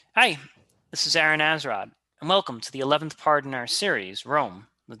Hi, this is Aaron Azrod, and welcome to the 11th part in our series, Rome,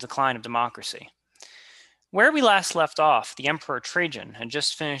 the Decline of Democracy. Where we last left off, the Emperor Trajan had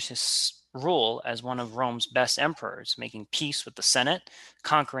just finished his rule as one of Rome's best emperors, making peace with the Senate,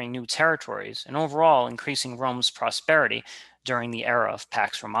 conquering new territories, and overall increasing Rome's prosperity during the era of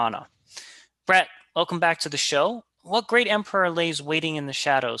Pax Romana. Brett, welcome back to the show. What great emperor lays waiting in the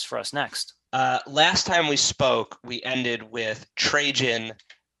shadows for us next? Last time we spoke, we ended with Trajan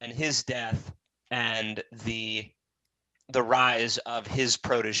and his death and the rise of his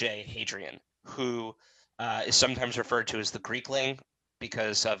protege Hadrian, who is sometimes referred to as the Greekling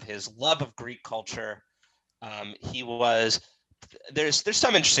because of his love of Greek culture. He was there's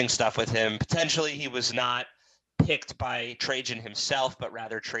some interesting stuff with him. Potentially, he was not picked by Trajan himself, but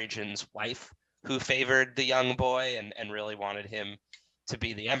rather Trajan's wife, who favored the young boy and really wanted him to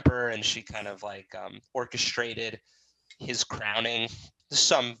be the emperor, and she kind of like orchestrated his crowning. There's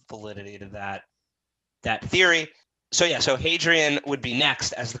some validity to that theory. So Hadrian would be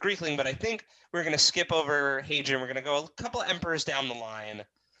next as the Greekling, but I think we're going to skip over Hadrian. We're going to go a couple emperors down the line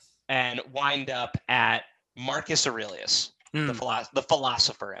and wind up at Marcus Aurelius, Hmm. the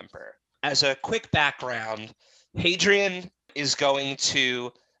philosopher emperor. As a quick background, Hadrian is going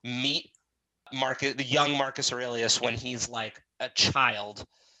to meet the young Marcus Aurelius when he's like a child,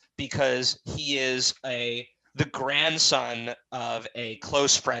 because he is the grandson of a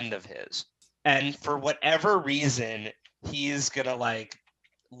close friend of his, and for whatever reason, he's gonna like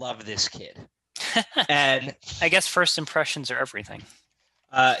love this kid. And I guess first impressions are everything.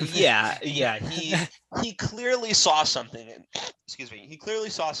 yeah, he clearly saw something. Excuse me, he clearly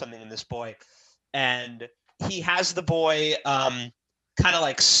saw something in this boy, and he has the boy kind of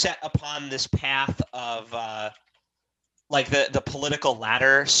like set upon this path of like the political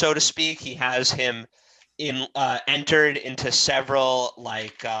ladder, so to speak. He has him entered into several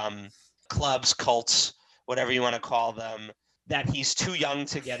like clubs, cults, whatever you want to call them, that he's too young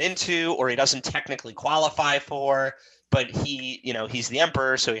to get into, or he doesn't technically qualify for. But he's the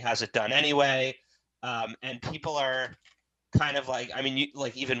emperor, so he has it done anyway. And people are kind of like, I mean,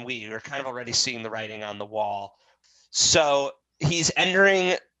 like even we are kind of already seeing the writing on the wall. So he's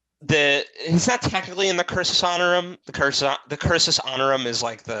entering he's not technically in the cursus honorum. The cursus honorum is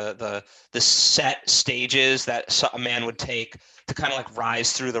like the set stages that a man would take to kind of like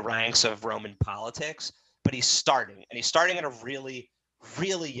rise through the ranks of Roman politics. But he's starting at a really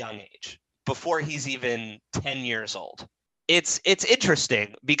really young age, before he's even 10 years old. It's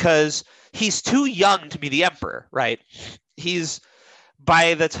interesting because he's too young to be the emperor, right? He's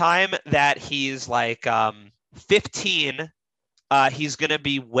By the time that he's like 15, he's going to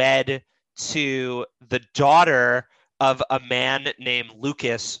be wed to the daughter of a man named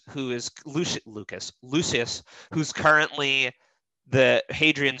Lucius, who's currently the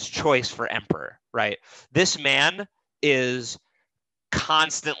Hadrian's choice for emperor, right? This man is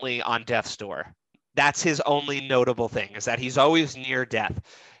constantly on death's door. That's his only notable thing, is that he's always near death.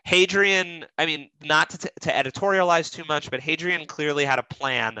 Hadrian, I mean, not to editorialize too much, but Hadrian clearly had a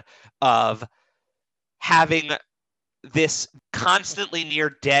plan of having this constantly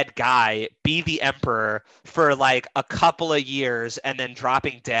near dead guy be the emperor for like a couple of years and then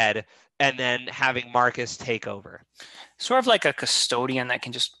dropping dead and then having Marcus take over. Sort of like a custodian that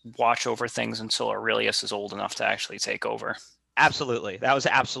can just watch over things until Aurelius is old enough to actually take over. Absolutely. That was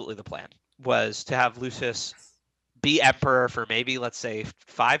absolutely the plan, was to have Lucius be emperor for maybe, let's say,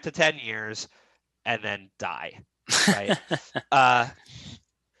 5 to 10 years and then die. Right. uh,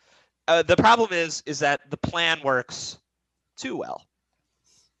 the problem is that the plan works too well,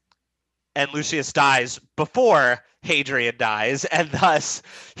 and Lucius dies before Hadrian dies, and thus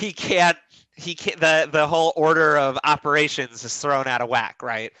he can't. He can't. The whole order of operations is thrown out of whack.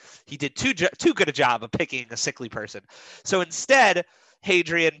 Right. He did too good a job of picking a sickly person. So instead,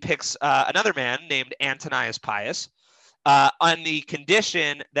 Hadrian picks another man named Antonius Pius, on the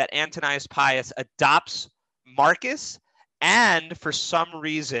condition that Antonius Pius adopts Marcus and, for some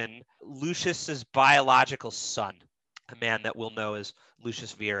reason, Lucius's biological son, a man that we'll know as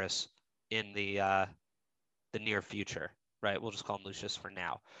Lucius Verus in the near future. Right, we'll just call him Lucius for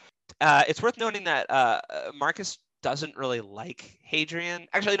now. It's worth noting that Marcus doesn't really like Hadrian.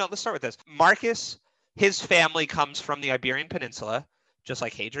 Actually, no, let's start with this. Marcus, his family comes from the Iberian Peninsula, just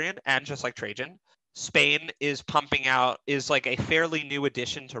like Hadrian and just like Trajan. Spain is like a fairly new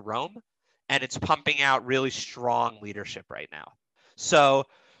addition to Rome, and it's pumping out really strong leadership right now. So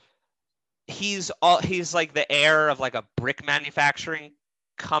he's like the heir of like a brick manufacturing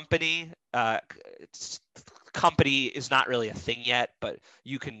company. Company is not really a thing yet, but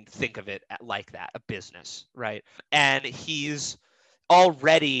you can think of it like that, a business, right? And he's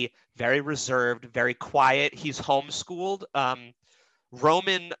already very reserved, very quiet. He's homeschooled.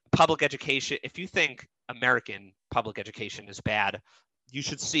 Roman public education, if you think American public education is bad, you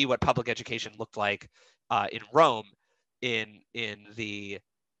should see what public education looked like in Rome in the,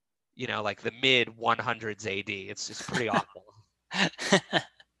 like the mid 100s AD. It's pretty awful.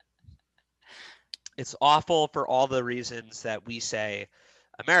 It's awful for all the reasons that we say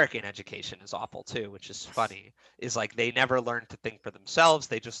American education is awful too, which is funny, is like they never learn to think for themselves.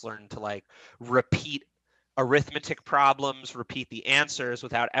 They just learn to like repeat arithmetic problems, repeat the answers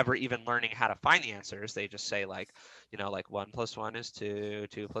without ever even learning how to find the answers. They just say like, like 1 + 1 is 2,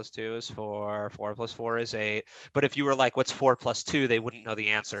 2 + 2 is 4, 4 + 4 is 8. But if you were like, what's 4 + 2, they wouldn't know the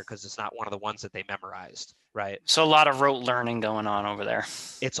answer because it's not one of the ones that they memorized, right? So a lot of rote learning going on over there.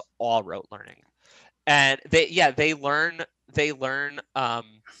 It's all rote learning. And they learn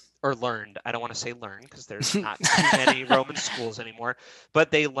or learned, I don't want to say learn because there's not too many Roman schools anymore, but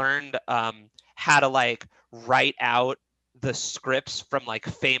they learned how to like write out the scripts from like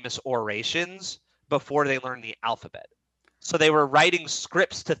famous orations before they learned the alphabet. So they were writing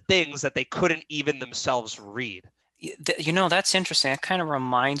scripts to things that they couldn't even themselves read. That's interesting. It kind of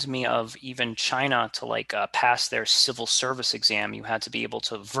reminds me of even China. To like pass their civil service exam, you had to be able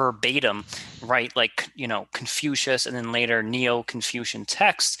to verbatim write like, Confucius and then later Neo-Confucian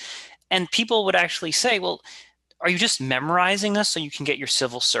text. And people would actually say, well, are you just memorizing this so you can get your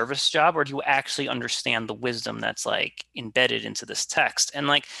civil service job, or do you actually understand the wisdom that's like embedded into this text? And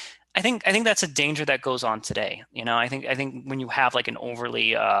like, I think that's a danger that goes on today. I think when you have like an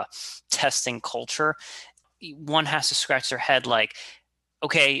overly testing culture, one has to scratch their head like,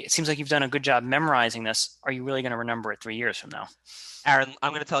 okay, it seems like you've done a good job memorizing this. Are you really going to remember it 3 years from now? Aaron,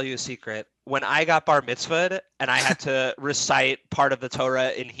 I'm going to tell you a secret. When I got bar mitzvahed and I had to recite part of the Torah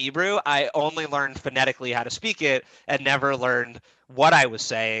in Hebrew, I only learned phonetically how to speak it and never learned what I was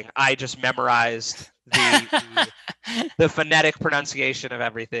saying. I just memorized the phonetic pronunciation of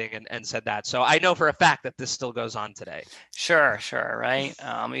everything and said that. So I know for a fact that this still goes on today. Sure, right?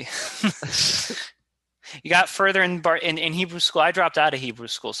 You got further in Hebrew school. I dropped out of Hebrew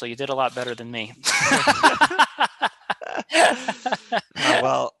school, so you did a lot better than me.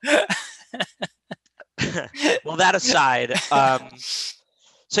 Well, that aside,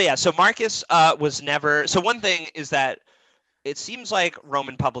 so Marcus was never. So one thing is that it seems like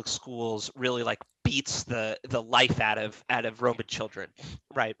Roman public schools really like beats the life out of Roman children,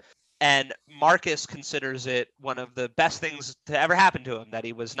 right? And Marcus considers it one of the best things to ever happen to him that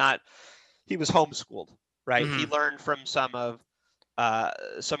he was homeschooled, right? Mm-hmm. He learned from some of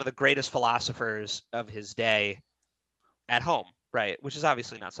the greatest philosophers of his day at home, right? Which is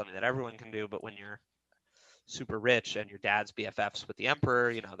obviously not something that everyone can do, but when you're super rich and your dad's BFFs with the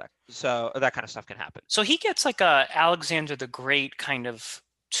emperor, that kind of stuff can happen. So he gets like a Alexander the Great kind of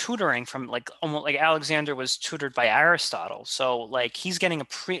tutoring from like almost like Alexander was tutored by Aristotle. So like he's getting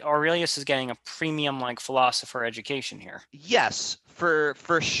Aurelius is getting a premium like philosopher education here. Yes, for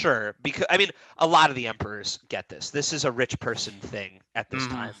sure. Because I mean, a lot of the emperors get this. This is a rich person thing at this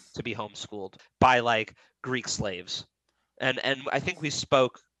time to be homeschooled by like Greek slaves. And I think we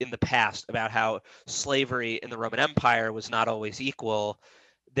spoke in the past about how slavery in the Roman Empire was not always equal.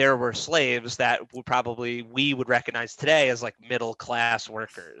 There were slaves that we would recognize today as like middle class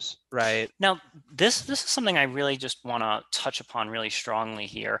workers, right? Now, this is something I really just want to touch upon really strongly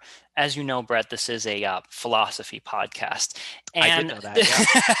here. As you know, Brett, this is a philosophy podcast, and I did know that.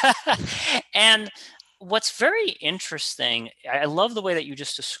 Yeah. And what's very interesting, I love the way that you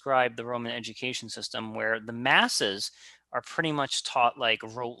just described the Roman education system, where the masses are pretty much taught like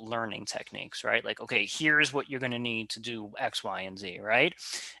rote learning techniques, right? Like, okay, here's what you're going to need to do X, Y, and Z, right?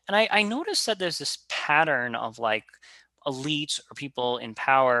 And I noticed that there's this pattern of like elites or people in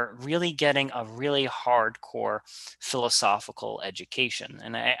power really getting a really hardcore philosophical education.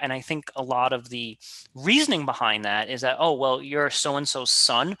 And I think a lot of the reasoning behind that is that, oh, well, you're so-and-so's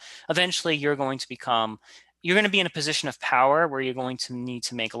son. Eventually you're going to be in a position of power where you're going to need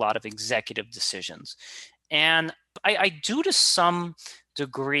to make a lot of executive decisions. And I do to some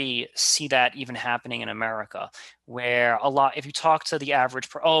degree see that even happening in America, where if you talk to the average,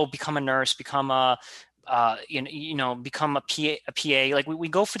 become a nurse, become a become a PA. Like we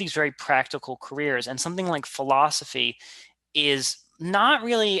go for these very practical careers, and something like philosophy is not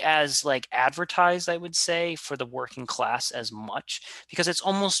really as like advertised, I would say, for the working class as much, because it's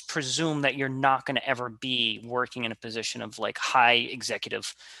almost presumed that you're not going to ever be working in a position of like high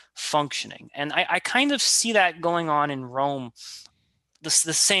executive functioning. And I kind of see that going on in Rome the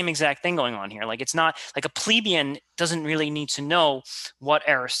same exact thing going on here. Like, it's not like a plebeian doesn't really need to know what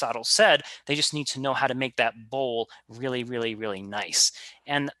Aristotle said. They just need to know how to make that bowl really, really, really nice.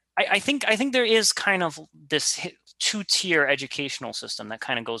 And I think there is kind of this two-tier educational system that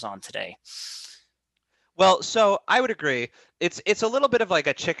kind of goes on today. Well, so I would agree. It's a little bit of like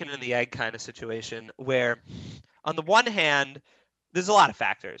a chicken and the egg kind of situation where, on the one hand, there's a lot of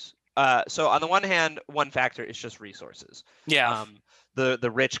factors. So on the one hand, one factor is just resources. Yeah.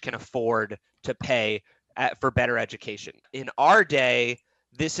 The rich can afford to pay for better education. In our day,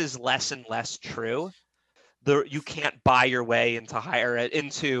 this is less and less true. You can't buy your way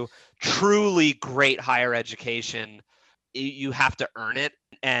into truly great higher education. You have to earn it.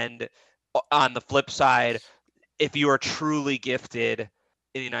 And on the flip side, if you are truly gifted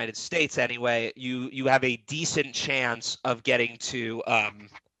in the United States anyway, you have a decent chance of getting to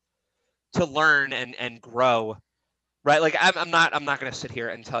learn and grow, right? Like I'm not going to sit here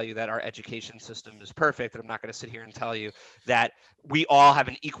and tell you that our education system is perfect, and I'm not going to sit here and tell you that we all have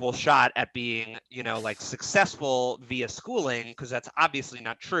an equal shot at being, like successful via schooling, because that's obviously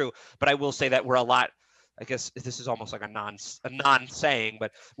not true. But I will say that we're a lot, I guess this is almost like a non-saying,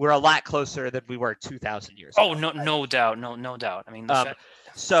 but we're a lot closer than we were 2,000 years ago. Oh, no doubt. No doubt. I mean,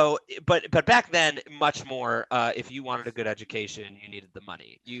 so, but back then, much more, if you wanted a good education, you needed the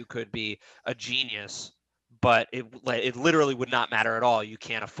money. You could be a genius, but it literally would not matter at all. You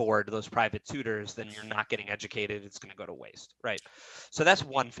can't afford those private tutors, then you're not getting educated. It's going to go to waste, right? So that's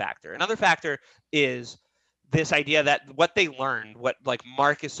one factor. Another factor is this idea that what they learned, what like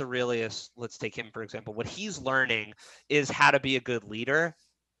Marcus Aurelius, let's take him for example, what he's learning is how to be a good leader.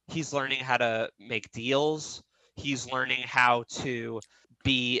 He's learning how to make deals. He's learning how to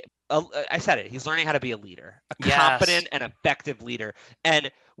be, I said it, he's learning how to be a leader, a competent and effective leader. And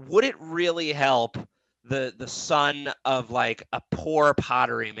would it really help the son of like a poor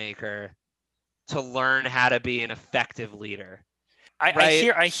pottery maker to learn how to be an effective leader?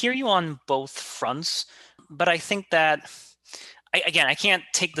 I hear you on both fronts, but I think that I can't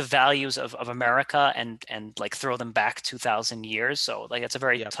take the values of America and like throw them back 2,000 years. So like it's a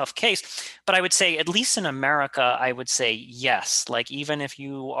very tough case. But I would say, at least in America, I would say yes. Like even if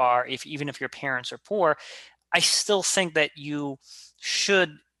your parents are poor, I still think that you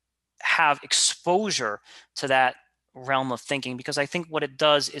should have exposure to that realm of thinking, because I think what it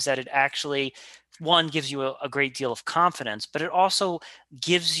does is that it actually, one, gives you a great deal of confidence, but it also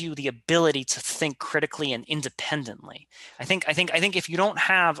gives you the ability to think critically and independently. I think if you don't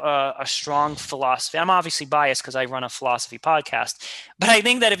have a strong philosophy, I'm obviously biased because I run a philosophy podcast, but I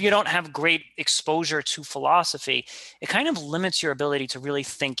think that if you don't have great exposure to philosophy, it kind of limits your ability to really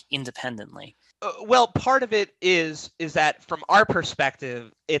think independently. Well, part of it is that from our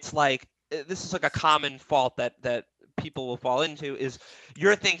perspective, it's like, this is like a common fault that people will fall into, is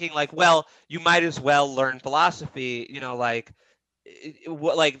you're thinking like, well, you might as well learn philosophy,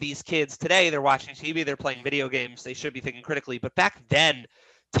 like these kids today, they're watching TV, they're playing video games, they should be thinking critically. But back then,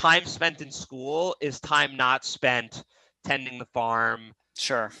 time spent in school is time not spent tending the farm,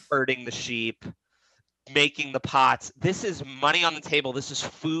 herding the sheep, making the pots. This is money on the table. This is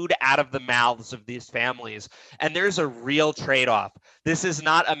food out of the mouths of these families. And there's a real trade-off. This is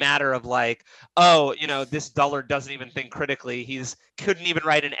not a matter of like, oh, this dullard doesn't even think critically. He's couldn't even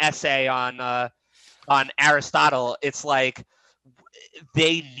write an essay on Aristotle. It's like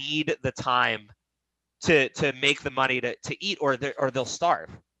they need the time to make the money to eat, or they'll starve.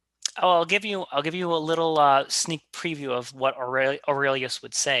 Oh, I'll give you a little sneak preview of what Aurelius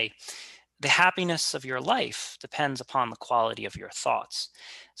would say. The happiness of your life depends upon the quality of your thoughts.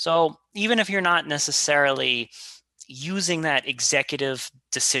 So even if you're not necessarily using that executive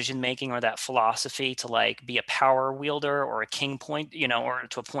decision making or that philosophy to like be a power wielder or a king point, or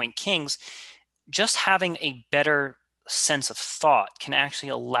to appoint kings, just having a better sense of thought can actually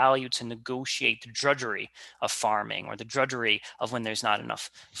allow you to negotiate the drudgery of farming, or the drudgery of when there's not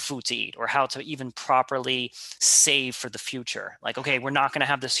enough food to eat, or how to even properly save for the future. Like, okay, we're not going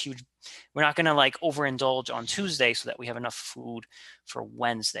to like overindulge on Tuesday so that we have enough food for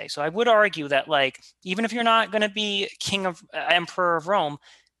Wednesday. So I would argue that like, even if you're not going to be emperor of Rome,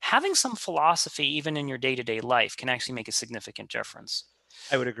 having some philosophy even in your day-to-day life can actually make a significant difference.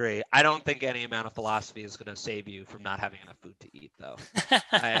 I would agree. I don't think any amount of philosophy is going to save you from not having enough food to eat, though.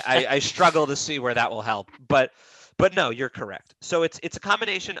 I struggle to see where that will help. But no, you're correct. So it's a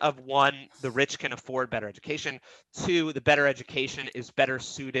combination of, one, the rich can afford better education. Two, the better education is better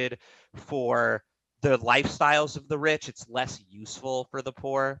suited for the lifestyles of the rich. It's less useful for the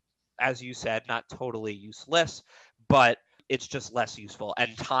poor. As you said, not totally useless, but it's just less useful.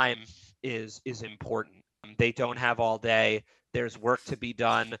 And time is important. They don't have all day. There's work to be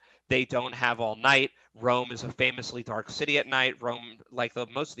done. They don't have all night. Rome is a famously dark city at night. Rome, like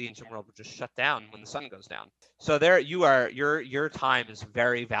most of the ancient world, would just shut down when the sun goes down. So there you are. Your time is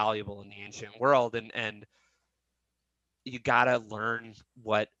very valuable in the ancient world, and you gotta learn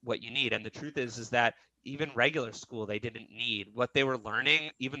what you need. And the truth is that even regular school they didn't need what they were learning.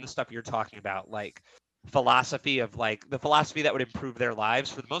 Even the stuff you're talking about, like philosophy of like the philosophy that would improve their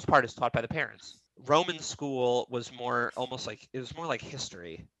lives, for the most part, is taught by the parents. Roman school was more almost like it was more like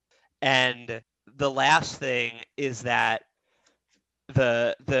history. And the last thing is that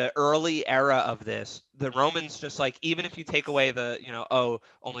the early era of this, the Romans just like, even if you take away the, oh,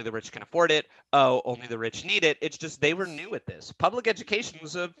 only the rich can afford it, oh, only the rich need it, it's just they were new at this. Public education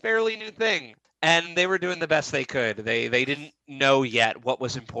was a fairly new thing, and they were doing the best they could. They didn't know yet what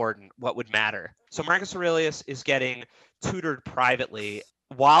was important, what would matter. So Marcus Aurelius is getting tutored privately.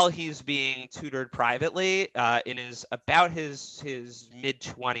 While he's being tutored privately, in his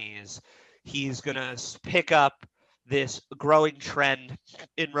mid-20s, he's gonna pick up this growing trend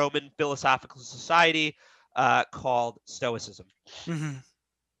in Roman philosophical society called Stoicism. Mm-hmm.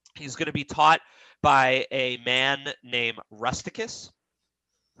 He's going to be taught by a man named Rusticus,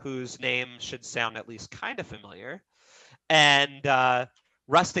 whose name should sound at least kind of familiar. And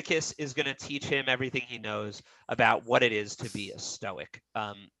Rusticus is going to teach him everything he knows about what it is to be a Stoic.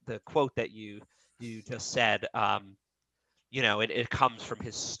 The quote that you just said, it comes from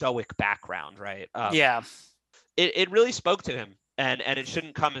his Stoic background, right? Yeah. It really spoke to him, and it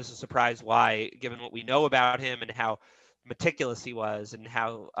shouldn't come as a surprise why, given what we know about him and how meticulous he was and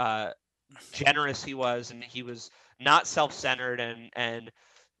how generous he was, and he was not self-centered and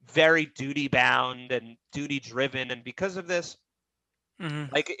very duty-bound and duty-driven, and because of this,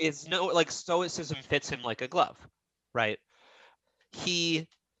 Stoicism fits him like a glove, right? He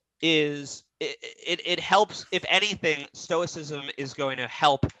is it helps. If anything, Stoicism is going to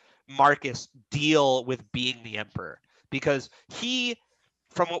help Marcus deal with being the emperor, because he,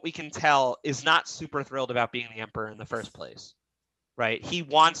 from what we can tell, is not super thrilled about being the emperor in the first place, right? He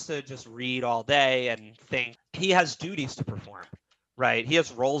wants to just read all day and think. He has duties to perform, right? He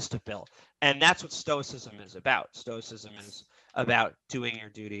has roles to fill, and that's what Stoicism is about. Stoicism is about doing your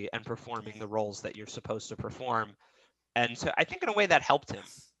duty and performing the roles that you're supposed to perform, and so I think in a way that helped him.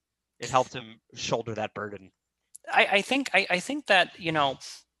 It helped him shoulder that burden. I think that,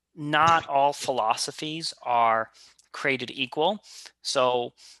 not all philosophies are created equal.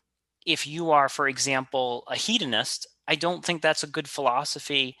 So if you are, for example, a hedonist, I don't think that's a good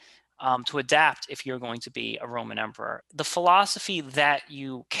philosophy to adapt if you're going to be a Roman emperor. The philosophy that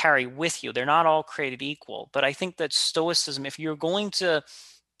you carry with you, they're not all created equal. But I think that Stoicism, if you're going to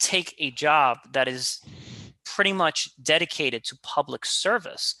take a job that is pretty much dedicated to public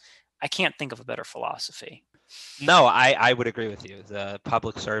service, I can't think of a better philosophy. No, I would agree with you. The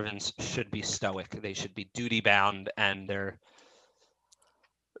public servants should be stoic. They should be duty-bound, and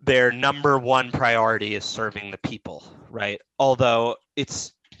their number one priority is serving the people, right? Although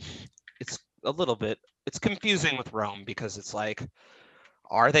it's a little bit, it's confusing with Rome, because it's like,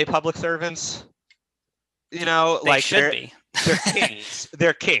 are they public servants? They should be. They're kings.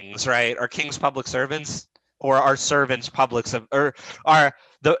 They're kings, right? Are kings public servants? Or are servants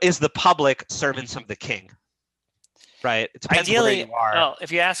is the public servants of the king? Right. It depends ideally, where you are. Well,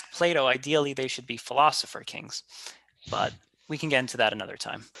 if you ask Plato, ideally they should be philosopher kings, but we can get into that another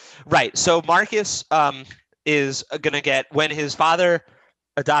time. Right. So Marcus is going to get, when his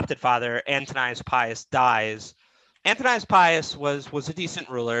adopted father, Antonius Pius, dies. Antonius Pius was a decent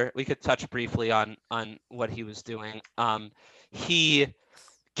ruler. We could touch briefly on what he was doing. He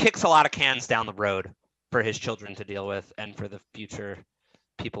kicks a lot of cans down the road for his children to deal with, and for the future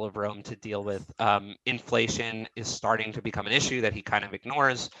people of Rome to deal with. Inflation is starting to become an issue that he kind of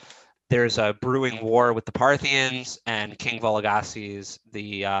ignores. There's a brewing war with the Parthians and King Vologases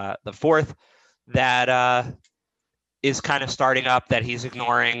the fourth that is kind of starting up, that he's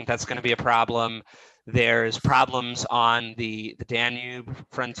ignoring. That's going to be a problem. There's problems on the Danube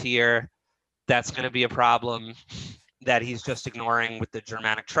frontier. That's going to be a problem that he's just ignoring with the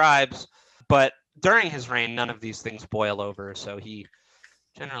Germanic tribes. But during his reign, none of these things boil over, so he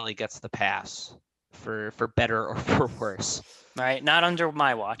generally gets the pass, for better or for worse. Right, not under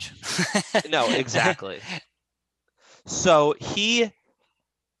my watch. No, exactly. So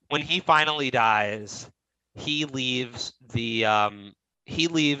when he finally dies, he leaves the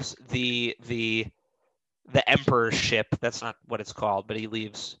emperorship. That's not what it's called, but he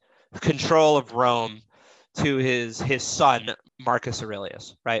leaves control of Rome to his son, Marcus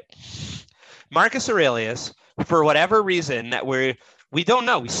Aurelius, right? Marcus Aurelius, for whatever reason that we don't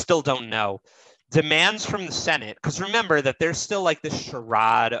know, we still don't know, demands from the Senate, because remember that there's still like this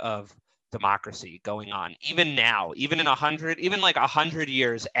charade of democracy going on, even now, even in 100, even like 100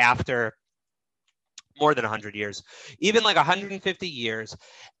 years after, more than 100 years, even like 150 years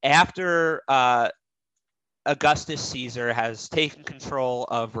after Augustus Caesar has taken control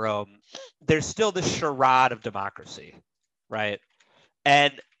of Rome, there's still this charade of democracy, right?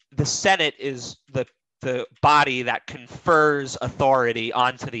 And the Senate is the body that confers authority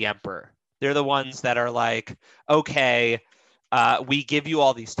onto the emperor. They're the ones that are like, okay, we give you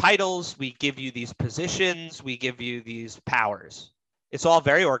all these titles, we give you these positions, we give you these powers. It's all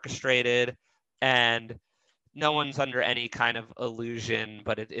very orchestrated, and no one's under any kind of illusion,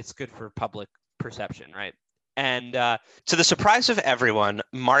 but it's good for public perception, right? And to the surprise of everyone,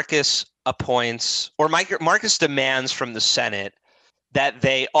 Marcus appoints, or Marcus demands from the Senate that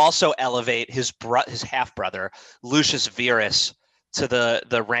they also elevate his half-brother, Lucius Verus, to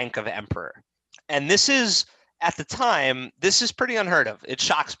the rank of emperor. And this is, at the time, this is pretty unheard of. It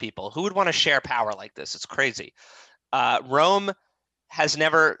shocks people. Who would want to share power like this? It's crazy. Rome has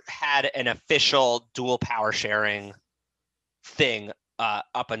never had an official dual power sharing thing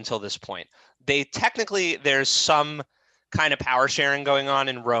up until this point. There's some kind of power sharing going on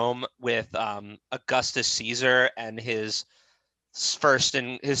in Rome with Augustus Caesar and his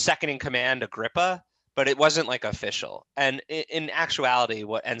second in command, Agrippa, but it wasn't like official. And in actuality,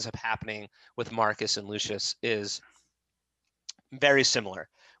 what ends up happening with Marcus and Lucius is very similar,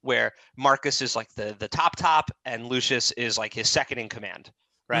 where Marcus is like the top, and Lucius is like his second in command,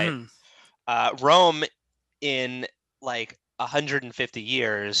 right? Rome, in like 150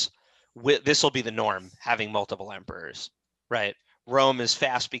 years, this will be the norm, having multiple emperors, right? Rome is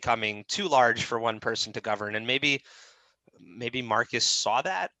fast becoming too large for one person to govern, and maybe Marcus saw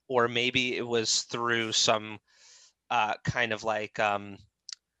that, or maybe it was through some kind of like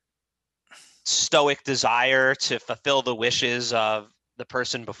stoic desire to fulfill the wishes of the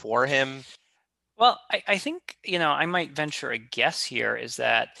person before him. Well, I think, I might venture a guess here is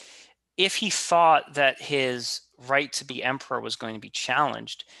that if he thought that his right to be emperor was going to be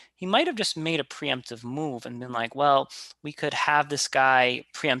challenged, he might have just made a preemptive move and been like, well, we could have this guy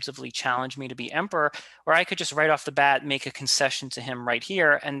preemptively challenge me to be emperor, or I could just right off the bat make a concession to him right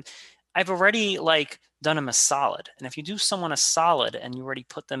here. And I've already done him a solid. And if you do someone a solid and you already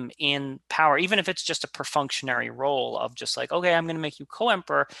put them in power, even if it's just a perfunctionary role of just like, okay, I'm going to make you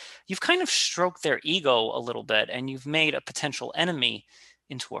co-emperor, you've kind of stroked their ego a little bit, and you've made a potential enemy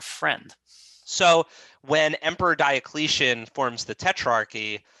into a friend. So when Emperor Diocletian forms the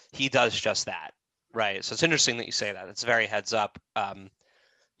Tetrarchy, he does just that, right? So it's interesting that you say that. It's very heads up.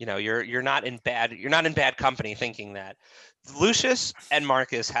 You're not in bad company thinking that. Lucius and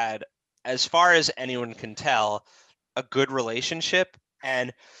Marcus had, as far as anyone can tell, a good relationship,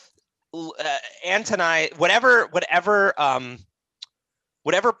 and Antony, whatever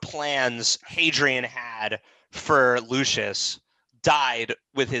plans Hadrian had for Lucius died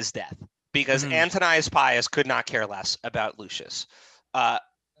with his death, because Antonius Pius could not care less about Lucius.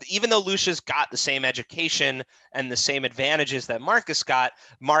 Even though Lucius got the same education and the same advantages that Marcus got,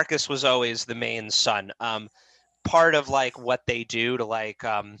 Marcus was always the main son. Part of what they do to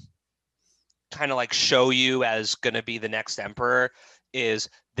kind of show you as going to be the next emperor is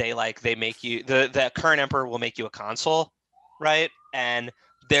they make you the current emperor will make you a consul, right? And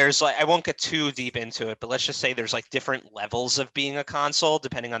there's I won't get too deep into it, but let's just say there's different levels of being a consul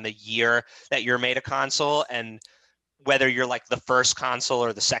depending on the year that you're made a consul, and whether you're the first consul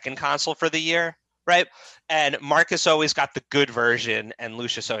or the second consul for the year, right? And Marcus always got the good version, and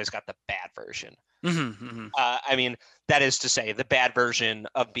Lucius always got the bad version. I mean, that is to say, the bad version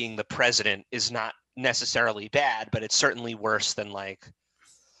of being the president is not necessarily bad, but it's certainly worse than I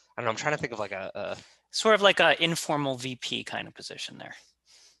don't know. I'm trying to think of a sort of a informal VP kind of position there.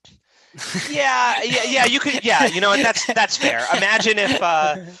 Yeah. You could. Yeah, that's fair. Imagine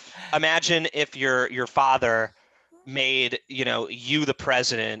if your father made you the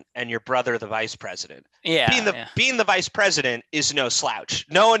president and your brother the vice president. Being the vice president is no slouch.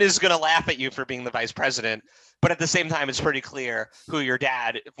 No one is going to laugh at you for being the vice president, but at the same time, it's pretty clear who your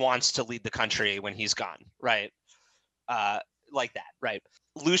dad wants to lead the country when he's gone, right? Like that, right?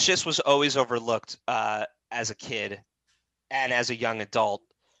 Lucius was always overlooked as a kid and as a young adult,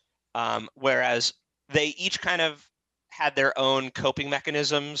 whereas they each kind of had their own coping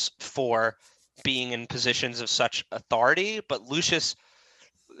mechanisms for being in positions of such authority. But Lucius,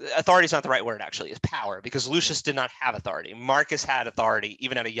 authority is not the right word, actually. It's power, because Lucius did not have authority. Marcus had authority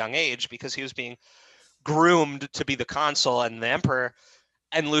even at a young age because he was being groomed to be the consul and the emperor,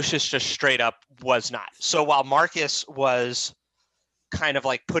 and Lucius just straight up was not. So while Marcus was kind of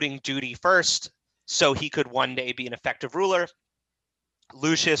putting duty first so he could one day be an effective ruler.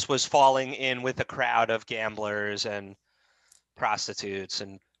 Lucius was falling in with a crowd of gamblers and prostitutes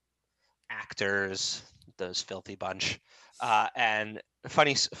and actors, those filthy bunch. And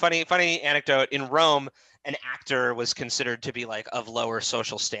funny anecdote, in Rome, an actor was considered to be like of lower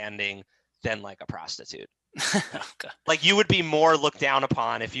social standing than like a prostitute. Okay. Like you would be more looked down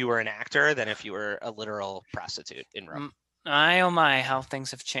upon if you were an actor than if you were a literal prostitute in Rome. Oh my, how things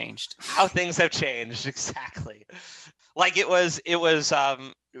have changed. How things have changed, exactly. Like it was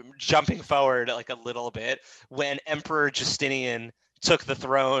jumping forward like a little bit when Emperor Justinian took the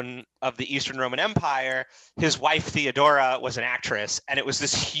throne of the Eastern Roman Empire. His wife Theodora was an actress, and it was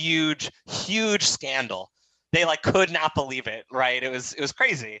this huge scandal. They like could not believe it, right? It was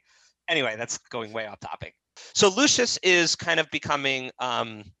crazy. Anyway, that's going way off topic. So Lucius is kind of becoming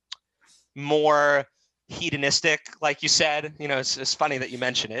more hedonistic, like you said. You know, it's funny that you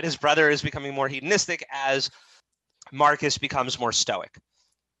mention it. His brother is becoming more hedonistic as Marcus becomes more stoic.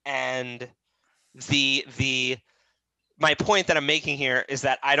 And my point that I'm making here is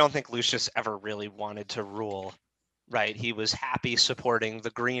that I don't think Lucius ever really wanted to rule, right? He was happy supporting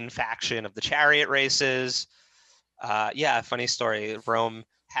the green faction of the chariot races. Funny story. Rome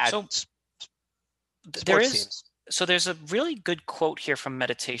had sports teams. So there's a really good quote here from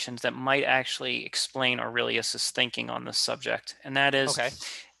Meditations that might actually explain Aurelius's thinking on this subject. And that is,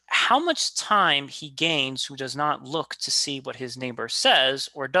 how much time he gains who does not look to see what his neighbor says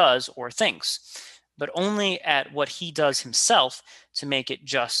or does or thinks, but only at what he does himself to make it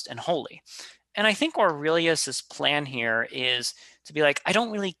just and holy. And I think Aurelius's plan here is to be like, I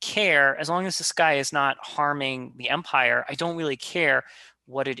don't really care, as long as this guy is not harming the empire, I don't really care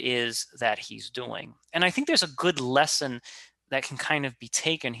what it is that he's doing. And I think there's a good lesson that can kind of be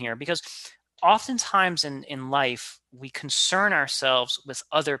taken here, because oftentimes in life, we concern ourselves with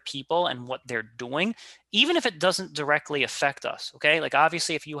other people and what they're doing, even if it doesn't directly affect us, okay? Like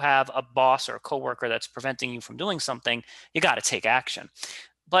obviously, if you have a boss or a coworker that's preventing you from doing something, you got to take action.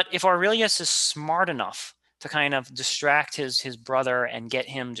 But if Aurelius is smart enough to kind of distract his brother and get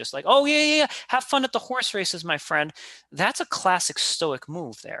him just like, oh, yeah, have fun at the horse races, my friend. That's a classic Stoic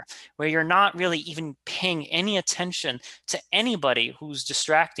move there, where you're not really even paying any attention to anybody who's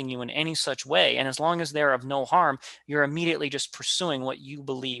distracting you in any such way. And as long as they're of no harm, you're immediately just pursuing what you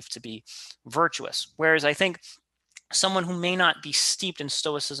believe to be virtuous. Whereas I think someone who may not be steeped in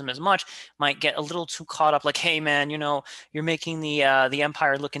Stoicism as much might get a little too caught up, like, hey man, you know, you're making the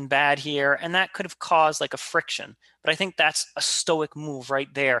empire looking bad here, and that could have caused like a friction. But I think that's a Stoic move right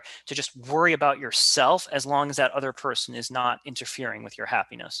there, to just worry about yourself as long as that other person is not interfering with your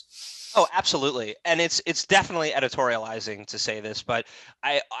happiness. Oh, absolutely. And it's definitely editorializing to say this, but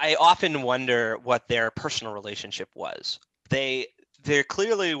I often wonder what their personal relationship was. They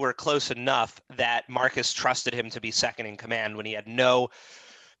clearly were close enough that Marcus trusted him to be second in command when he had no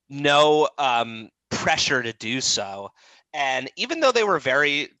pressure to do so. And even though they were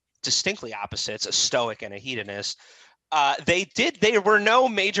very distinctly opposites, a Stoic and a hedonist, there were no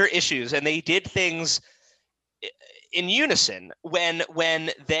major issues, and they did things in unison. When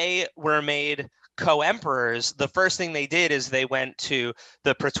they were made co-emperors, the first thing they did is they went to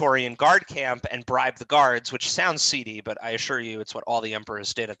the Praetorian Guard camp and bribed the guards, which sounds seedy, but I assure you it's what all the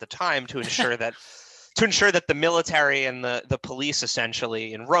emperors did at the time to ensure that the military and the police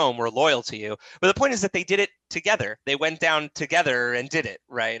essentially in Rome were loyal to you. But the point is that they did it together. They went down together and did it,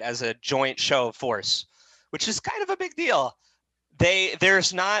 right, as a joint show of force, which is kind of a big deal.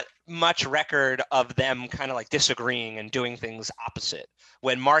 There's not much record of them kind of like disagreeing and doing things opposite.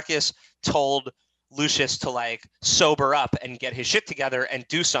 When Marcus told Lucius to like sober up and get his shit together and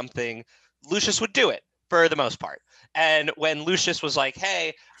do something, Lucius would do it for the most part. And when Lucius was like,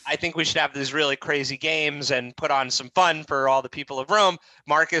 hey, I think we should have these really crazy games and put on some fun for all the people of Rome,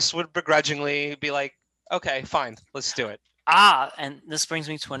 Marcus would begrudgingly be like, okay, fine, let's do it. And this brings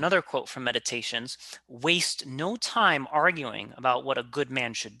me to another quote from Meditations: waste no time arguing about what a good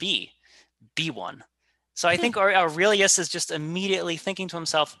man should be one. So I think Aurelius is just immediately thinking to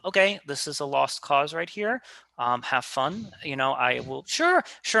himself, okay, this is a lost cause right here. Have fun. You know, I will. Sure,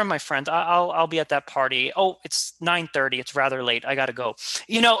 my friend. I'll be at that party. Oh, it's 9:30. It's rather late. I got to go.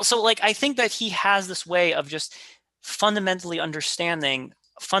 You know, so like, I think that he has this way of just fundamentally understanding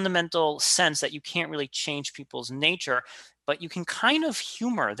fundamental sense that you can't really change people's nature, but you can kind of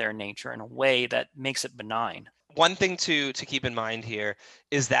humor their nature in a way that makes it benign. One thing to keep in mind here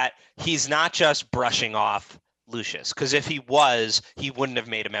is that he's not just brushing off Lucius, because if he was, he wouldn't have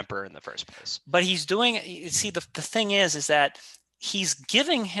made him emperor in the first place. But he's doing, see, the thing is that he's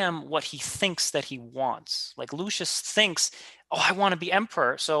giving him what he thinks that he wants. Like Lucius thinks, oh, I want to be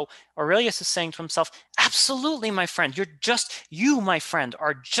emperor. So Aurelius is saying to himself, absolutely, my friend, you, my friend,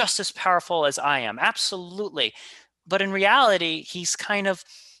 are just as powerful as I am. Absolutely. But in reality, he's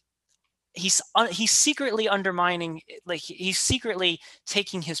secretly undermining, like he's secretly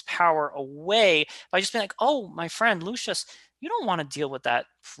taking his power away by just being like, oh, my friend Lucius, you don't want to deal with that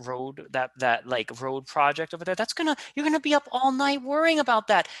road project over there. You're gonna be up all night worrying about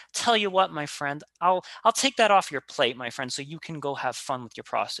that. Tell you what, my friend, I'll take that off your plate, my friend, so you can go have fun with your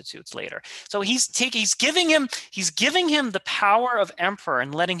prostitutes later. So he's giving him the power of emperor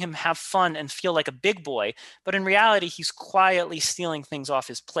and letting him have fun and feel like a big boy, but in reality he's quietly stealing things off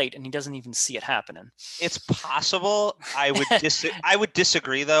his plate and he doesn't even see it happening. It's possible. I would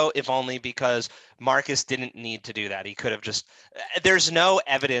disagree though, if only because Marcus didn't need to do that. He could have just. There's no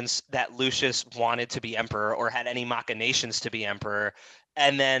evidence that Lucius wanted to be emperor or had any machinations to be emperor.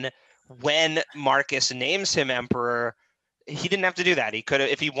 And then when Marcus names him emperor, he didn't have to do that. He could have,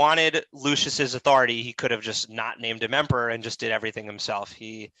 if he wanted Lucius's authority, he could have just not named him emperor and just did everything himself.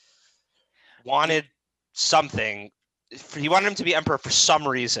 He wanted something. He wanted him to be emperor for some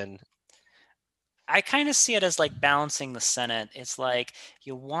reason. I kind of see it as like balancing the Senate. It's like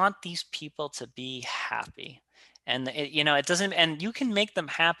you want these people to be happy. And it doesn't, and you can make them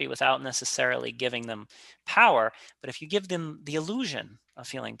happy without necessarily giving them power. But if you give them the illusion of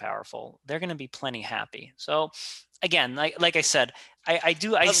feeling powerful, they're going to be plenty happy. So again, like I said, I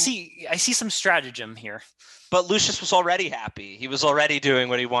see some stratagem here. But Lucius was already happy. He was already doing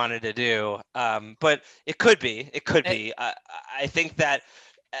what he wanted to do. But it could be. I think that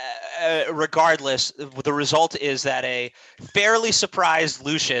regardless, the result is that a fairly surprised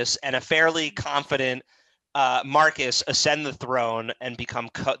Lucius and a fairly confident Marcus ascend the throne and become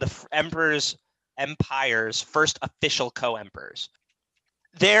the empire's first official co-emperors.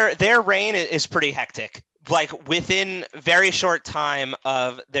 Their reign is pretty hectic. Like within very short time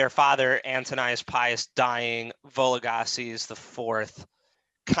of their father Antonius Pius dying, Vologases IV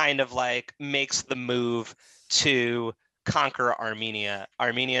kind of like makes the move to conquer Armenia.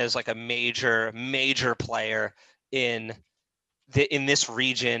 Armenia is like a major player in this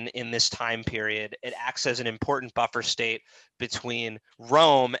region, in this time period. It acts as an important buffer state between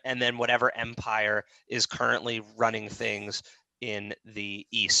Rome and then whatever empire is currently running things in the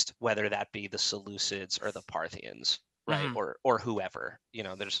east, whether that be the Seleucids or the Parthians, right? Mhm. Or whoever.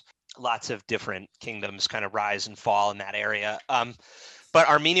 There's lots of different kingdoms kind of rise and fall in that area. But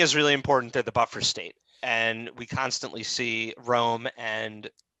Armenia is really important. They're the buffer state. And we constantly see Rome and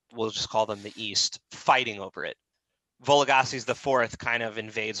we'll just call them the East fighting over it. Vologases IV kind of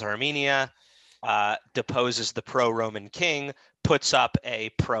invades Armenia, deposes the pro-Roman king, puts up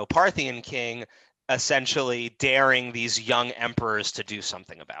a pro-Parthian king, essentially daring these young emperors to do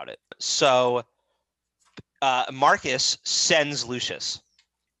something about it. So Marcus sends Lucius.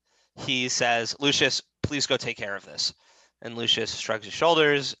 He says, Lucius, please go take care of this. And Lucius shrugs his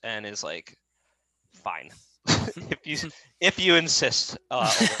shoulders and is like, fine. if you insist,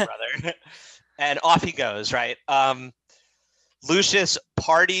 older brother. And off he goes, right? Lucius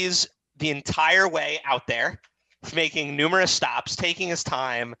parties the entire way out there, making numerous stops, taking his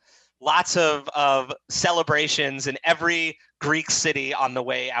time, lots of celebrations in every Greek city on the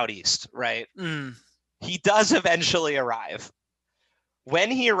way out east, right? He does eventually arrive. When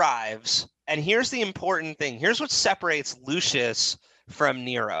he arrives, and here's the important thing, here's what separates Lucius from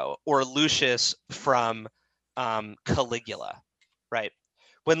Nero or Lucius from Caligula, right?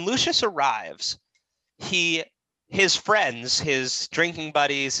 When Lucius arrives, his friends, his drinking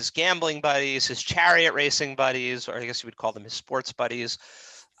buddies, his gambling buddies, his chariot racing buddies, or I guess you would call them his sports buddies,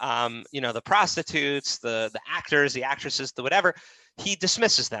 the prostitutes, the actors, the actresses, the whatever, he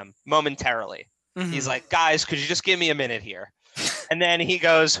dismisses them momentarily. Mm-hmm. He's like, guys, could you just give me a minute here? And then he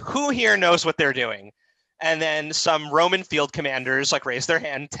goes, who here knows what they're doing? And then some Roman field commanders like raise their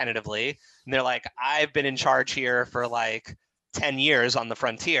hand tentatively. And they're like, I've been in charge here for like 10 years on the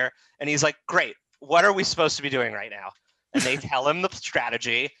frontier. And he's like, great. What are we supposed to be doing right now? And they tell him the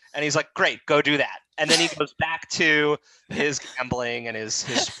strategy. And he's like, great, go do that. And then he goes back to his gambling and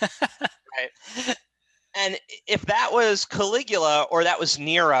his right. And if that was Caligula or that was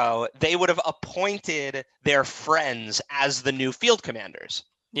Nero, they would have appointed their friends as the new field commanders.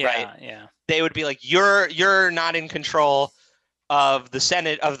 Yeah, right? Yeah. They would be like, you're not in control of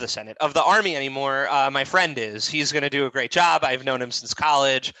the army anymore. My friend is. He's going to do a great job. I've known him since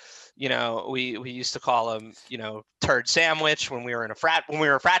college. We used to call him, Turd Sandwich when we were a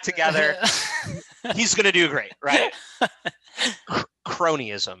frat together. He's going to do great, right?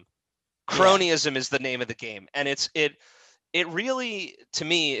 Cronyism. Cronyism is the name of the game, and it really, to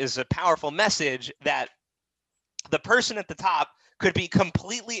me, is a powerful message that the person at the top could be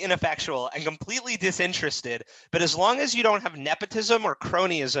completely ineffectual and completely disinterested, but as long as you don't have nepotism or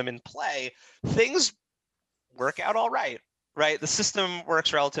cronyism in play, things work out all right, right? The system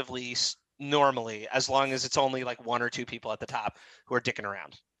works relatively normally as long as it's only like one or two people at the top who are dicking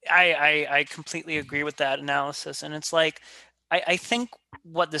around. I completely agree with that analysis. And it's like, I think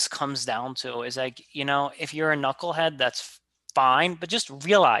what this comes down to is like, if you're a knucklehead, that's fine, but just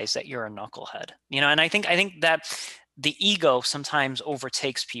realize that you're a knucklehead, and I think that the ego sometimes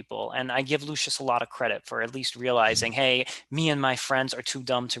overtakes people. And I give Lucius a lot of credit for at least realizing, hey, me and my friends are too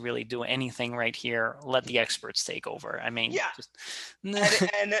dumb to really do anything right here. Let the experts take over. I mean, yeah.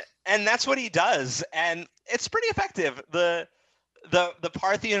 and that's what he does. And it's pretty effective. The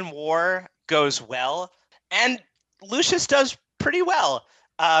Parthian War goes well, and Lucius does pretty well.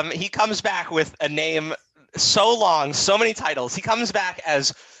 He comes back with a name so long, so many titles. He comes back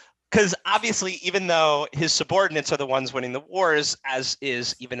as, because obviously, even though his subordinates are the ones winning the wars, as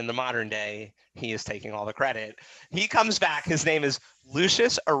is even in the modern day, he is taking all the credit. He comes back. His name is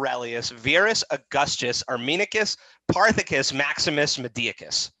Lucius Aurelius Verus Augustus Armenicus Parthicus Maximus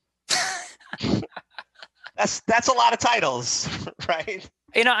Mediacus. That's a lot of titles, right?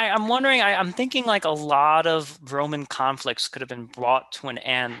 I'm wondering, I'm thinking like a lot of Roman conflicts could have been brought to an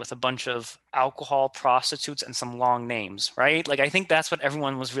end with a bunch of alcohol, prostitutes, and some long names, right? Like, I think that's what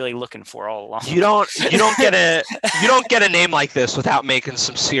everyone was really looking for all along. You don't get a name like this without making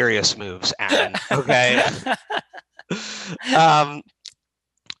some serious moves, Aaron. Okay.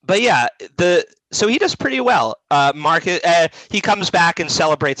 But yeah, so he does pretty well. Marcus, he comes back and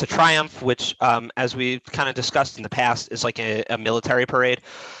celebrates a triumph, which, as we've kind of discussed in the past, is like a military parade.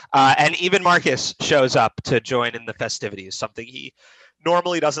 And even Marcus shows up to join in the festivities, something he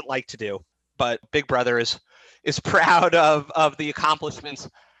normally doesn't like to do. But Big Brother is proud of the accomplishments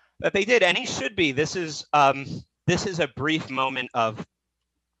that they did, and he should be. This is a brief moment of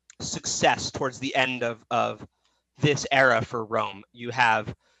success towards the end of this era for Rome. You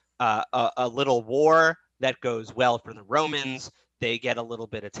have a little war that goes well for the Romans. They get a little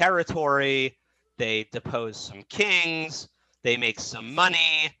bit of territory. They depose some kings. They make some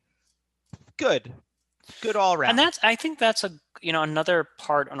money. Good all around. And I think that's another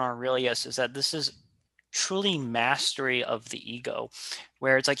part on Aurelius is that this is truly mastery of the ego,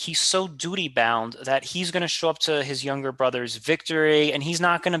 where it's like he's so duty bound that he's going to show up to his younger brother's victory, and he's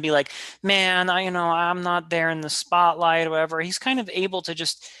not going to be like, man, I'm not there in the spotlight or whatever. He's kind of able to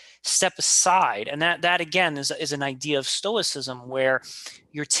just step aside, and that again is an idea of stoicism, where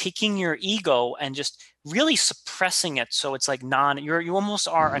you're taking your ego and just really suppressing it, so it's like you almost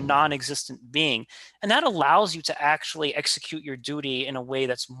are a non-existent being, and that allows you to actually execute your duty in a way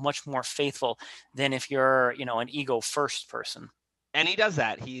that's much more faithful than if you're an ego first person. And he does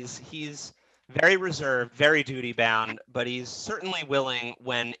that. He's very reserved, very duty bound, but he's certainly willing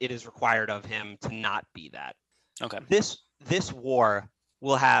when it is required of him to not be that. Okay. This war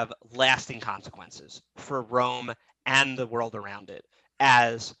will have lasting consequences for Rome and the world around it,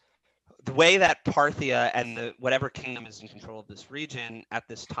 as the way that Parthia and whatever kingdom is in control of this region at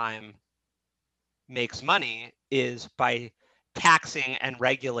this time makes money is by taxing and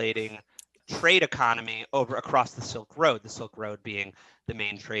regulating trade economy across the Silk Road being the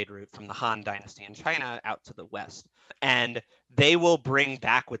main trade route from the Han Dynasty in China out to the west. And they will bring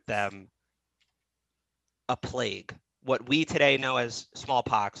back with them a plague, what we today know as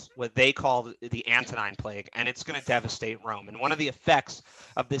smallpox, what they call the Antonine Plague, and it's going to devastate Rome. And one of the effects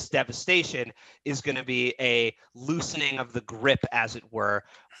of this devastation is going to be a loosening of the grip, as it were,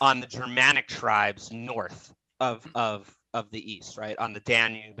 on the Germanic tribes north of the east, right, on the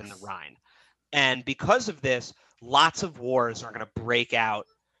Danube and the Rhine. And because of this, lots of wars are going to break out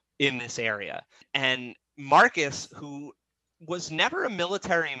in this area. And Marcus, who was never a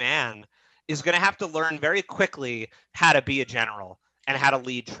military man, is going to have to learn very quickly how to be a general and how to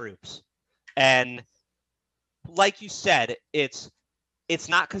lead troops. And like you said, it's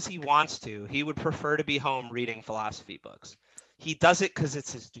not because he wants to. He would prefer to be home reading philosophy books. He does it because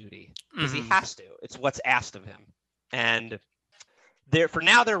it's his duty, because he has to. It's what's asked of him. And for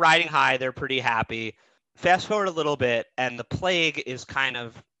now, they're riding high. They're pretty happy. Fast forward a little bit, and the plague is kind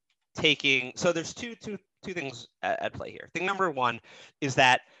of taking. So there's two things at play here. Thing number one is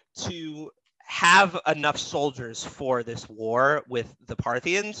that to have enough soldiers for this war with the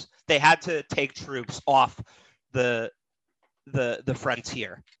Parthians, they had to take troops off the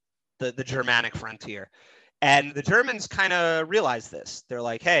frontier, the Germanic frontier. And the Germans kind of realized this. They're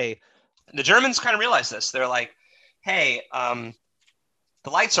like, hey, the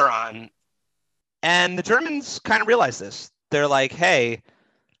lights are on. And the Germans kind of realized this. They're like, hey,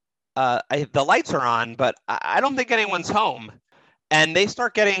 the lights are on, but I don't think anyone's home. And they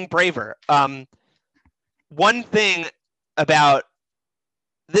start getting braver. One thing about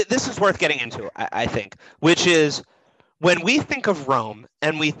this is worth getting into, I think, which is when we think of Rome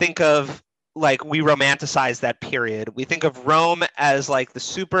and we think of like we romanticize that period, we think of Rome as like the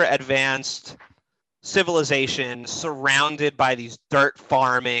super advanced civilization surrounded by these dirt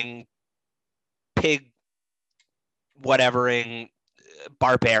farming, pig whatevering,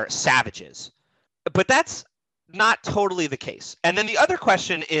 barbaric savages. But that's not totally the case. And then the other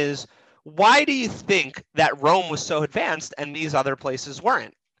question is, why do you think that Rome was so advanced and these other places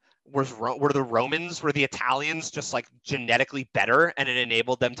weren't? Were the Italians just like genetically better and it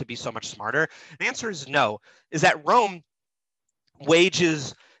enabled them to be so much smarter? The answer is no, is that Rome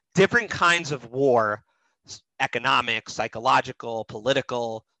wages different kinds of war, economic, psychological,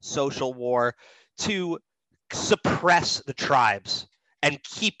 political, social war, to suppress the tribes and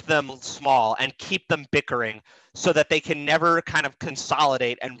keep them small and keep them bickering so that they can never kind of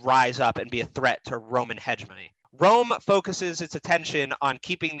consolidate and rise up and be a threat to Roman hegemony. Rome focuses its attention on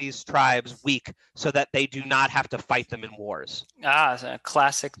keeping these tribes weak so that they do not have to fight them in wars. It's a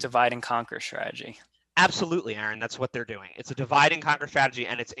classic divide and conquer strategy. Absolutely, Aaron. That's what they're doing. It's a divide and conquer strategy,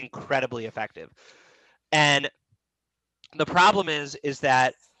 and it's incredibly effective. And the problem is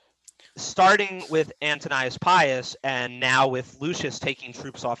that starting with Antonius Pius and now with Lucius taking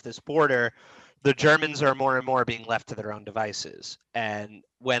troops off this border, the Germans are more and more being left to their own devices. And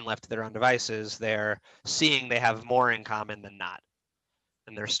when left to their own devices, they're seeing they have more in common than not.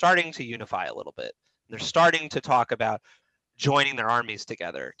 And they're starting to unify a little bit. They're starting to talk about joining their armies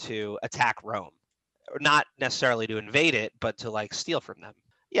together to attack Rome. Not necessarily to invade it, but to like steal from them.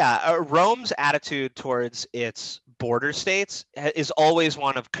 Yeah, Rome's attitude towards its border states is always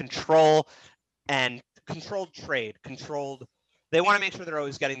one of control and controlled trade. They want to make sure they're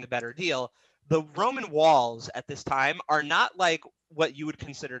always getting the better deal. The Roman walls at this time are not like what you would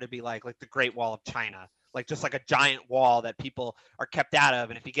consider to be like the Great Wall of China, like just like a giant wall that people are kept out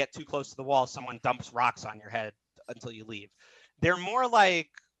of. And if you get too close to the wall, someone dumps rocks on your head until you leave. They're more like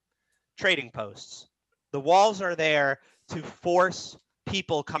trading posts. The walls are there to force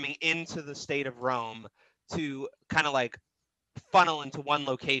people coming into the state of Rome to kind of like funnel into one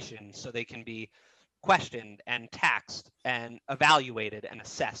location so they can be questioned and taxed and evaluated and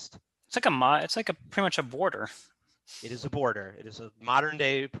assessed. It's like pretty much a border. It is a border. It is a modern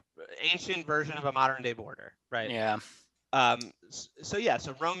day, ancient version of a modern day border, right? Yeah.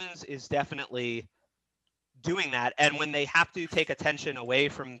 So Romans is definitely doing that. And when they have to take attention away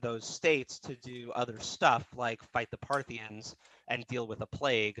from those states to do other stuff like fight the Parthians and deal with a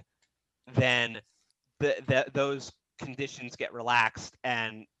plague, then those conditions get relaxed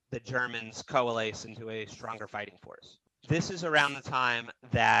and the Germans coalesce into a stronger fighting force. This is around the time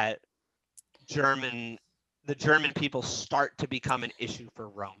that the German people start to become an issue for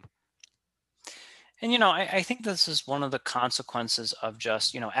Rome. And, I think this is one of the consequences of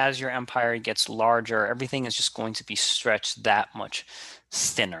just, as your empire gets larger, everything is just going to be stretched that much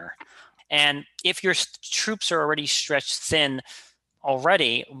thinner. And if your troops are already stretched thin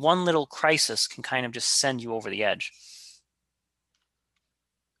already, one little crisis can kind of just send you over the edge.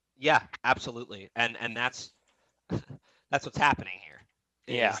 Yeah, absolutely. And that's what's happening here.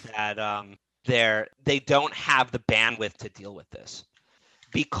 Yeah. That they don't have the bandwidth to deal with this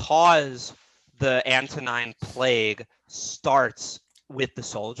because the Antonine Plague starts with the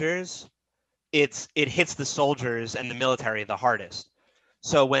soldiers. It hits the soldiers and the military the hardest.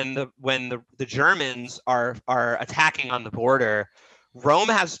 So when the Germans are attacking on the border, Rome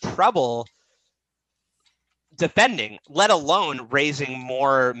has trouble defending, let alone raising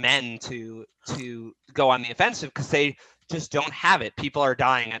more men to go on the offensive because they just don't have it. People are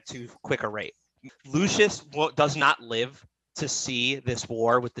dying at too quick a rate. Lucius does not live to see this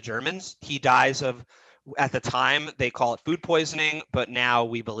war with the Germans. He dies of, at the time, they call it food poisoning, but now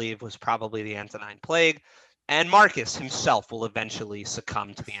we believe was probably the Antonine Plague. And Marcus himself will eventually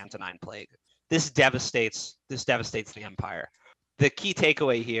succumb to the Antonine Plague. This devastates the empire. The key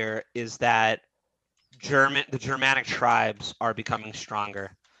takeaway here is that the Germanic tribes are becoming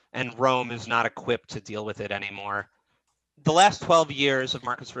stronger, and Rome is not equipped to deal with it anymore. The last 12 years of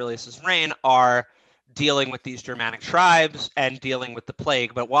Marcus Aurelius's reign are dealing with these Germanic tribes and dealing with the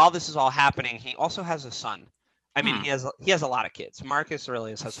plague. But while this is all happening, he also has a son. I mean, he has a lot of kids. Marcus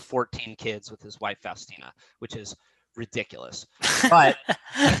Aurelius has 14 kids with his wife Faustina, which is ridiculous. But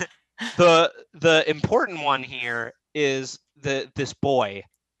the important one here is this boy,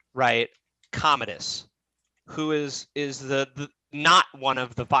 right, Commodus, who is the not one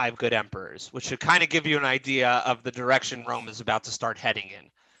of the 5 good emperors, which should kind of give you an idea of the direction Rome is about to start heading in.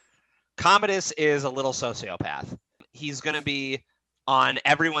 Commodus is a little sociopath. He's going to be on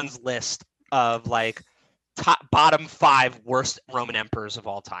everyone's list of like bottom 5 worst Roman emperors of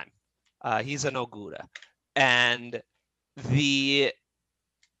all time. He's an Ogura. And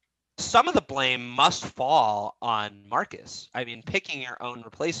some of the blame must fall on Marcus. I mean, picking your own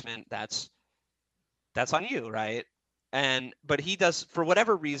replacement, that's on you, right? But he does, for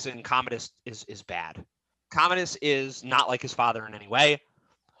whatever reason, Commodus is bad. Commodus is not like his father in any way.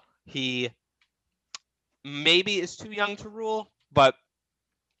 He maybe is too young to rule, but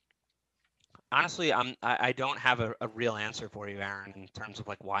honestly, I don't have a real answer for you, Aaron, in terms of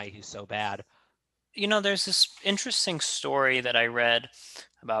like why he's so bad. There's this interesting story that I read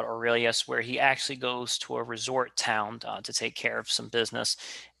about Aurelius where he actually goes to a resort town to take care of some business,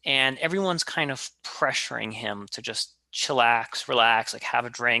 and everyone's kind of pressuring him to just chillax, relax, like have a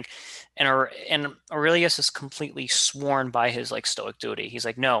drink. And Aurelius is completely sworn by his like stoic duty. He's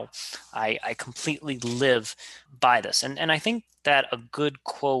like, no, I completely live by this. And I think that a good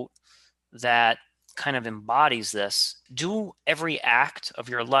quote that kind of embodies this: do every act of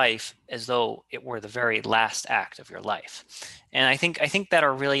your life as though it were the very last act of your life. And I think that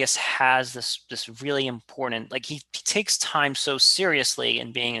Aurelius has this really important, like he takes time so seriously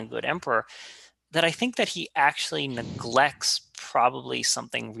in being a good emperor that I think that he actually neglects probably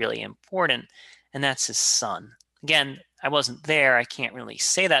something really important, and that's his son. Again, I wasn't there, I can't really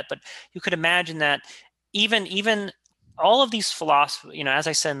say that, but you could imagine that even all of these philosophies, as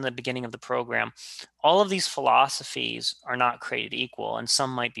I said in the beginning of the program, all of these philosophies are not created equal, and some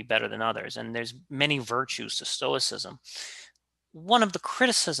might be better than others. And there's many virtues to Stoicism. One of the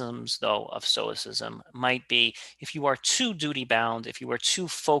criticisms, though, of Stoicism might be if you are too duty-bound, if you are too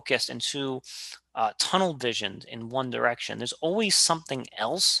focused and too tunnel visioned in one direction, there's always something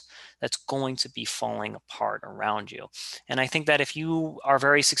else that's going to be falling apart around you. And I think that if you are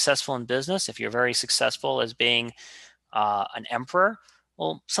very successful in business, if you're very successful as being an emperor,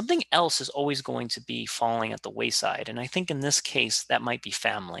 well, something else is always going to be falling at the wayside. And I think in this case, that might be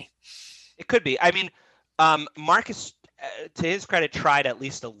family. It could be. I mean, Marcus, to his credit, tried at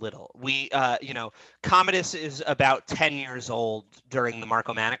least a little. Commodus is about 10 years old during the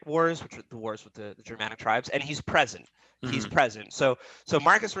Marcomannic Wars, which are the wars with the Germanic tribes, and he's present. He's present. So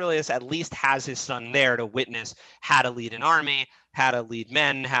Marcus Aurelius at least has his son there to witness how to lead an army, how to lead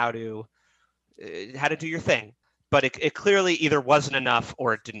men, how to do your thing. But it clearly either wasn't enough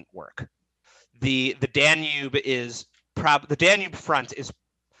or it didn't work. The Danube the Danube front is,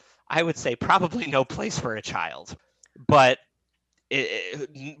 I would say, probably no place for a child. But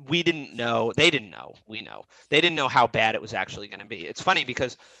we didn't know. They didn't know. We know. They didn't know how bad it was actually going to be. It's funny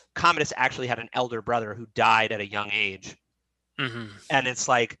because Commodus actually had an elder brother who died at a young age. And it's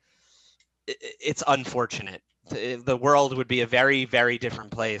like, it's unfortunate. The world would be a very, very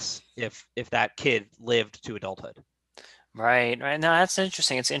different place if that kid lived to adulthood. Right. No, that's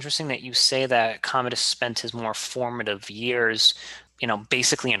interesting. It's interesting that you say that Commodus spent his more formative years,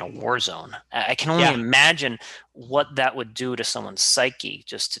 basically in a war zone. I can only imagine what that would do to someone's psyche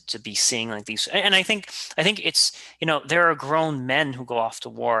just to be seeing like these. And I think it's, there are grown men who go off to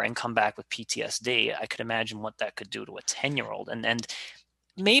war and come back with PTSD. I could imagine what that could do to a 10-year-old. And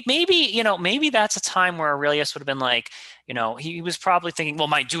maybe that's a time where Aurelius would have been like, he was probably thinking, well,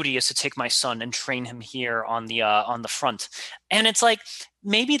 my duty is to take my son and train him here on the front. And it's like,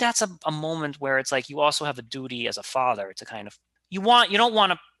 maybe that's a moment where it's like, you also have a duty as a father to kind of, you don't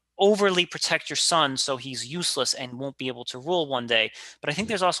want to overly protect your son so he's useless and won't be able to rule one day. But I think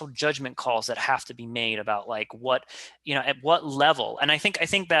there's also judgment calls that have to be made about like what, at what level. And I think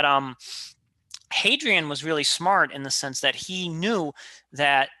that, Hadrian was really smart in the sense that he knew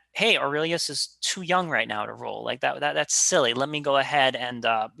that, hey, Aurelius is too young right now to rule. Like that's silly. Let me go ahead and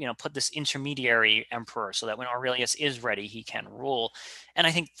put this intermediary emperor so that when Aurelius is ready, he can rule. And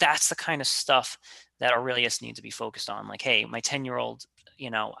I think that's the kind of stuff that Aurelius needs to be focused on. Like, hey, my 10-year-old,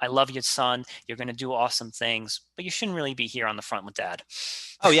 I love you, son. You're going to do awesome things, but you shouldn't really be here on the front with dad.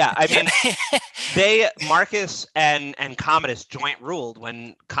 Oh yeah, I mean, Marcus and Commodus joint ruled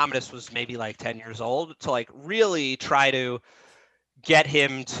when Commodus was maybe like 10 years old to like really try to get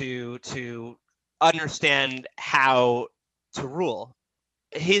him to understand how to rule.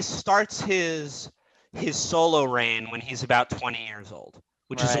 He starts his solo reign when he's about 20 years old,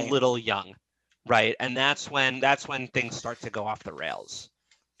 which is a little young, right? And that's when things start to go off the rails.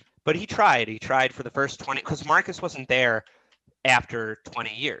 But he tried for the first 20, because Marcus wasn't there after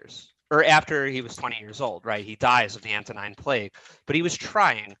 20 years, or after he was 20 years old, right? He dies of the Antonine Plague, but he was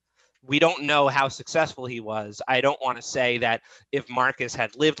trying We don't know how successful he was. I don't want to say that if Marcus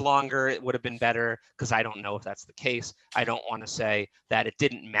had lived longer, it would have been better, because I don't know if that's the case. I don't want to say that it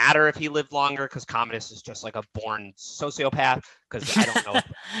didn't matter if he lived longer, because Commodus is just like a born sociopath, because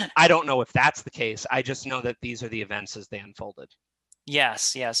I don't know if that's the case. I just know that these are the events as they unfolded.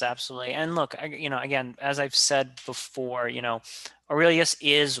 Yes, absolutely. And look, again, as I've said before, Aurelius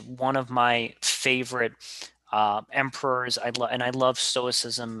is one of my favorite emperors. I love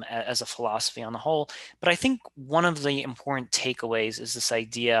Stoicism as a philosophy on the whole. But I think one of the important takeaways is this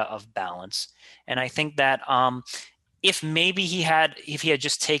idea of balance. And I think that if he had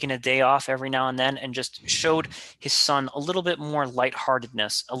just taken a day off every now and then and just showed his son a little bit more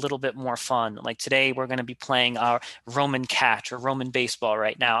lightheartedness, a little bit more fun, like today we're going to be playing our Roman catch or Roman baseball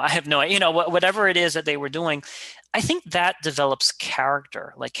right now. I have no idea, whatever it is that they were doing. I think that develops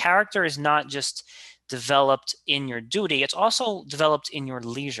character. Like, character is not just developed in your duty, it's also developed in your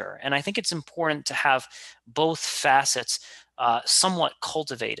leisure. And I think it's important to have both facets somewhat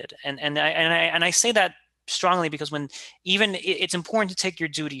cultivated. And I say that strongly because it's important to take your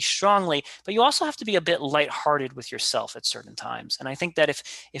duty strongly, but you also have to be a bit lighthearted with yourself at certain times. And I think that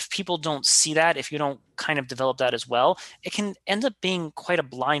if people don't see that, if you don't kind of develop that as well, it can end up being quite a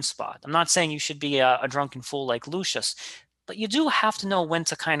blind spot. I'm not saying you should be a drunken fool like Lucius, but you do have to know when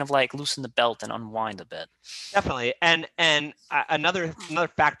to kind of like loosen the belt and unwind a bit. Definitely. And another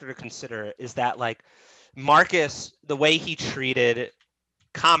factor to consider is that, like, Marcus, the way he treated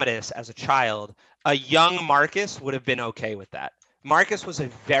Commodus as a child, a young Marcus would have been okay with that. Marcus was a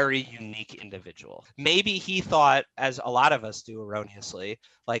very unique individual. Maybe he thought, as a lot of us do erroneously,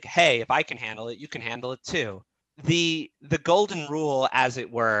 like, hey, if I can handle it, you can handle it too. The golden rule, as it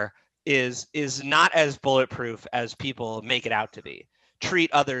were, is not as bulletproof as people make it out to be.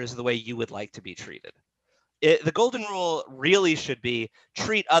 Treat others the way you would like to be treated. The golden rule really should be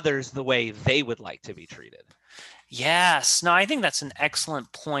treat others the way they would like to be treated. Yes. No, I think that's an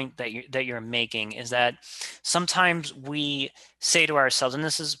excellent point that you're making, is that sometimes we say to ourselves, and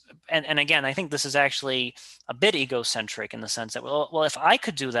this is, and again, I think this is actually a bit egocentric in the sense that, well, if I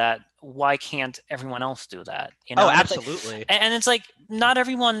could do that, why can't everyone else do that? Oh, absolutely. And it's like, not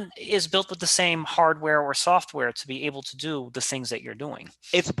everyone is built with the same hardware or software to be able to do the things that you're doing.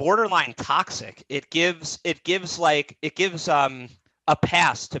 It's borderline toxic. It gives a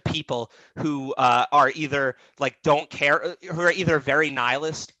pass to people who are either like don't care, who are either very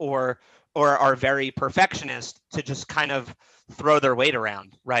nihilist or are very perfectionist, to just kind of throw their weight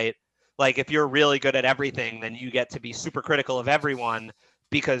around, right? Like, if you're really good at everything, then you get to be super critical of everyone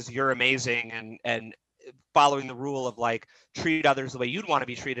because you're amazing, and following the rule of like treat others the way you'd want to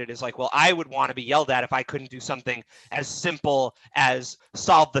be treated is like, well, I would want to be yelled at if I couldn't do something as simple as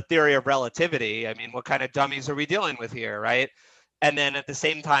solve the theory of relativity. I mean, what kind of dummies are we dealing with here, right? And then at the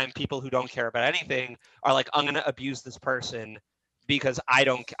same time, people who don't care about anything are like, I'm going to abuse this person because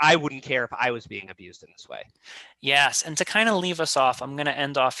I wouldn't care if I was being abused in this way. Yes. And to kind of leave us off, I'm going to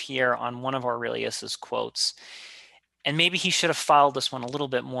end off here on one of Aurelius's quotes. And maybe he should have followed this one a little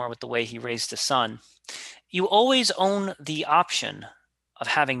bit more with the way he raised his son. You always own the option of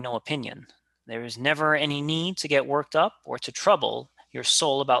having no opinion. There is never any need to get worked up or to trouble your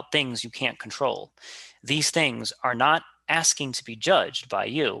soul about things you can't control. These things are not asking to be judged by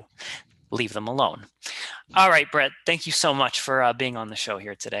you. Leave them alone. All right, Brett, thank you so much for being on the show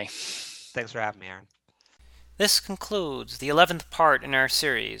here today. Thanks for having me, Aaron. This concludes the 11th part in our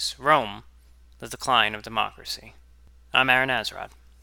series, Rome, the Decline of Democracy. I'm Aaron Azrod.